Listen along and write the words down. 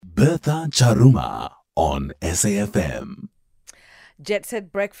Bertha Charuma on SAFM. Jet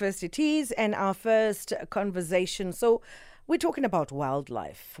Set Breakfast it is, and our first conversation. So we're talking about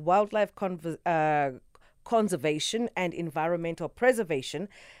wildlife. Conservation and environmental preservation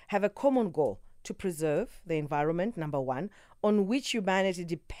have a common goal to preserve the environment, number one, on which humanity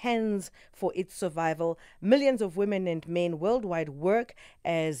depends for its survival. Millions of women and men worldwide work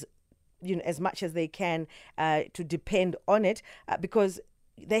as much as they can to depend on it because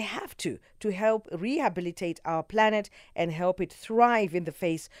they have to help rehabilitate our planet and help it thrive in the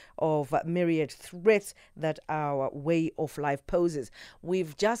face of myriad threats that our way of life poses.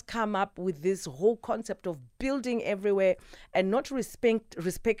 We've just come up with this whole concept of building everywhere and not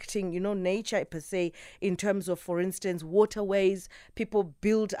respecting, nature per se, in terms of, for instance, waterways. People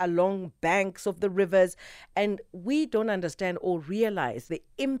build along banks of the rivers, and we don't understand or realize the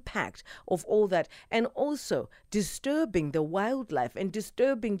impact of all that, and also disturbing the wildlife and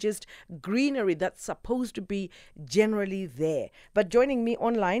disturbing just greenery that's supposed to be generally there. But joining me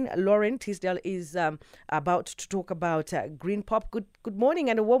online, Lauren TEASDALE is about to talk about GreenPop. Good morning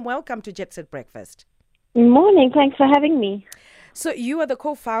and a warm welcome to Jet Set Breakfast. Good morning. Thanks for having me. So you are the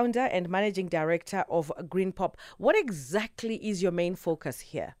co-founder and managing director of GreenPop. What exactly is your main focus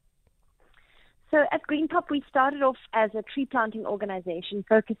here? So at GreenPop, we started off as a tree planting organization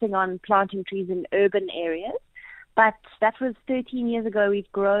focusing on planting trees in urban areas. But that was 13 years ago.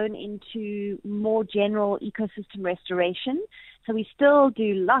 We've grown into more general ecosystem restoration. So we still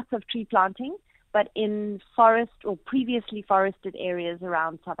do lots of tree planting, but in forest or previously forested areas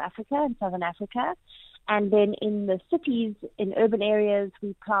around South Africa and Southern Africa. And then in the cities, in urban areas,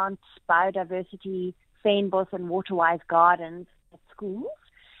 we plant biodiversity, fynbos and water-wise gardens at schools.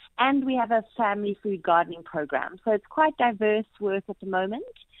 And we have a family food gardening program. So it's quite diverse work at the moment,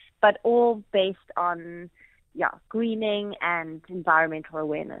 but all based on greening and environmental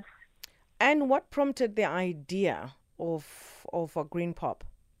awareness. And what prompted the idea of a GreenPop?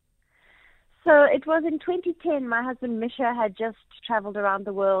 So it was in 2010. My husband Misha had just traveled around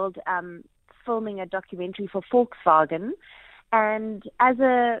the world filming a documentary for Volkswagen. And as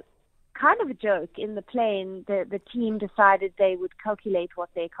a kind of a joke in the plane, the team decided they would calculate what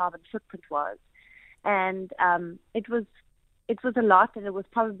their carbon footprint was. And it was a lot, and it was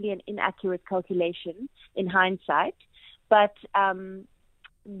probably an inaccurate calculation in hindsight. But them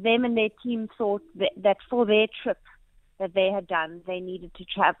and their team thought that for their trip that they had done, they needed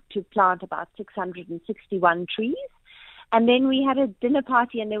to plant about 661 trees. And then we had a dinner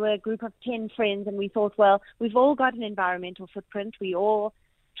party, and there were a group of 10 friends, and we thought, well, we've all got an environmental footprint. We all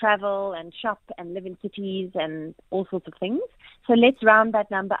travel and shop and live in cities and all sorts of things. So let's round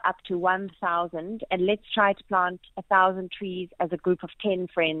that number up to 1,000, and let's try to plant 1,000 trees as a group of 10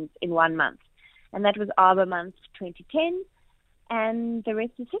 friends in 1 month. And that was Arbor Month 2010, and the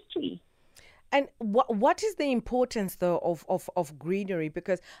rest is history. And what is the importance, though, of greenery?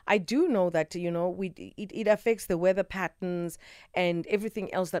 Because I do know that, it affects the weather patterns and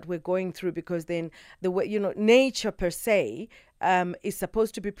everything else that we're going through, because then nature per se is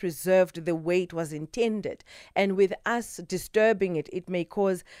supposed to be preserved the way it was intended. And with us disturbing it, it may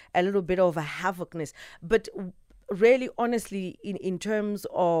cause a little bit of a havocness. But really, honestly, in terms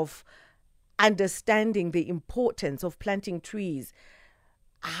of understanding the importance of planting trees,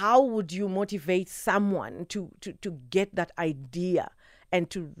 how would you motivate someone to get that idea and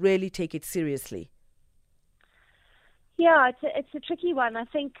to really take it seriously? Yeah, it's a tricky one. I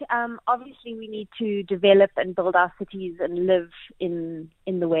think obviously we need to develop and build our cities and live in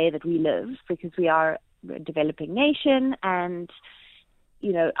the way that we live, because we are a developing nation, and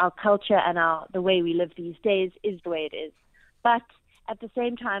our culture and the way we live these days is the way it is. But at the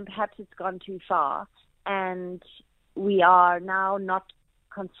same time, perhaps it's gone too far, and we are now not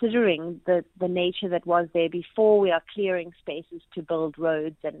considering the nature that was there before. We are clearing spaces to build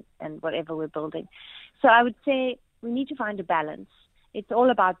roads and whatever we're building. So I would say we need to find a balance. It's all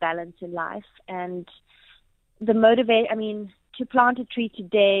about balance in life. And to plant a tree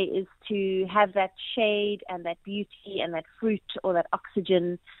today is to have that shade and that beauty and that fruit or that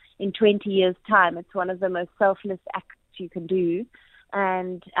oxygen in 20 years' time. It's one of the most selfless acts you can do.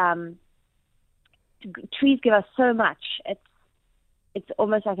 And trees give us so much. It's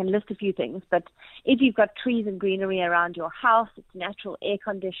almost, I can list a few things, but if you've got trees and greenery around your house, it's natural air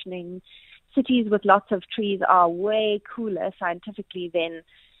conditioning. Cities with lots of trees are way cooler scientifically than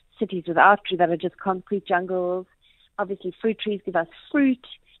cities without trees that are just concrete jungles. Obviously, fruit trees give us fruit.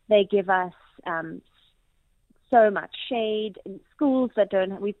 They give us so much shade. In schools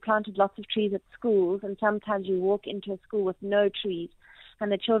we've planted lots of trees at schools, and sometimes you walk into a school with no trees, and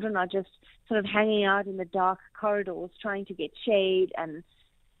the children are just sort of hanging out in the dark corridors trying to get shade, and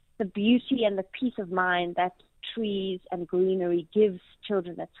the beauty and the peace of mind that trees and greenery gives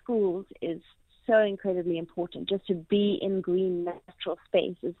children at schools is so incredibly important. Just to be in green natural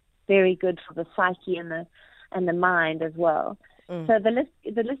space is very good for the psyche and the mind as well. So the list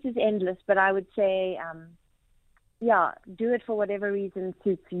is endless, but I would say, do it for whatever reason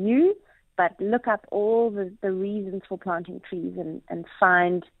suits you, but look up all the reasons for planting trees and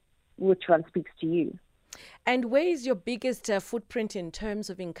find which one speaks to you. And where is your biggest footprint in terms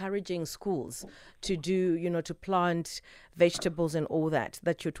of encouraging schools to do, to plant vegetables and all that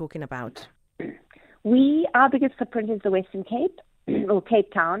you're talking about? Our biggest footprint is the Western Cape, or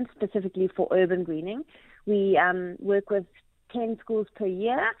Cape Town, specifically for urban greening. We work with 10 schools per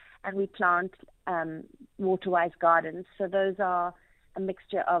year, and we plant waterwise gardens. So those are a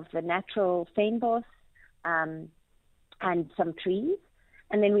mixture of the natural fynbos and some trees.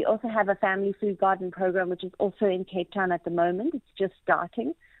 And then we also have a family food garden program, which is also in Cape Town at the moment. It's just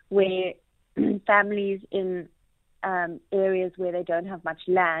starting, where families in areas where they don't have much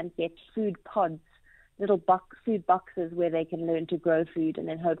land get food pods, little food boxes where they can learn to grow food and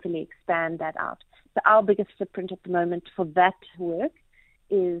then hopefully expand that out. So our biggest footprint at the moment for that work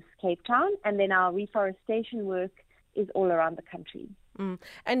is Cape Town, and then our reforestation work is all around the country.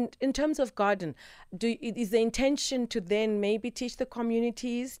 And in terms of garden, is the intention to then maybe teach the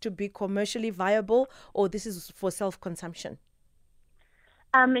communities to be commercially viable, or this is for self-consumption?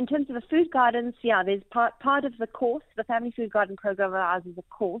 In terms of the food gardens, there's part of the course. The family food garden program of ours is a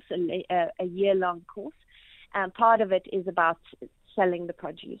course, a year-long course. Part of it is about selling the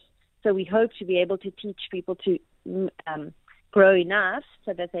produce. So we hope to be able to teach people to grow enough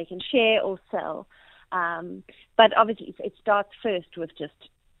so that they can share or sell. But obviously, it starts first with just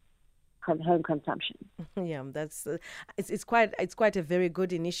home consumption. Yeah, that's it's quite a very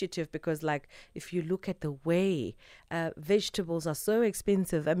good initiative, because like if you look at the way vegetables are so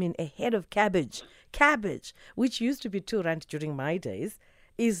expensive. I mean, a head of cabbage, which used to be 2 rand during my days,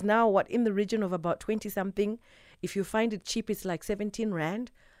 is now in the region of about 20 something. If you find it cheap, it's like 17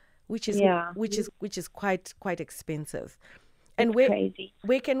 rand, which is quite expensive. And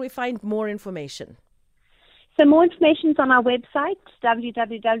where can we find more information? So more information is on our website,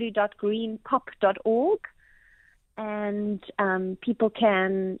 www.greenpop.org. And people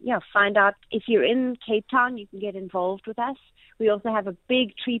can find out. If you're in Cape Town, you can get involved with us. We also have a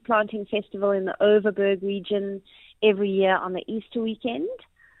big tree planting festival in the Overberg region every year on the Easter weekend.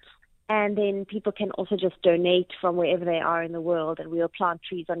 And then people can also just donate from wherever they are in the world, and we'll plant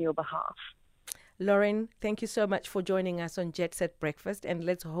trees on your behalf. Lauren, thank you so much for joining us on Jet Set Breakfast, and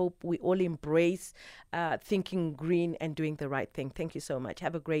let's hope we all embrace thinking green and doing the right thing. Thank you so much.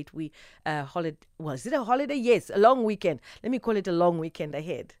 Have a great holiday. Well, is it a holiday? Yes, a long weekend. Let me call it a long weekend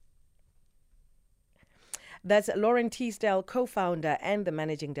ahead. That's Lauren TEASDALE, co-founder and the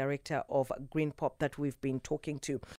managing director of GreenPop that we've been talking to.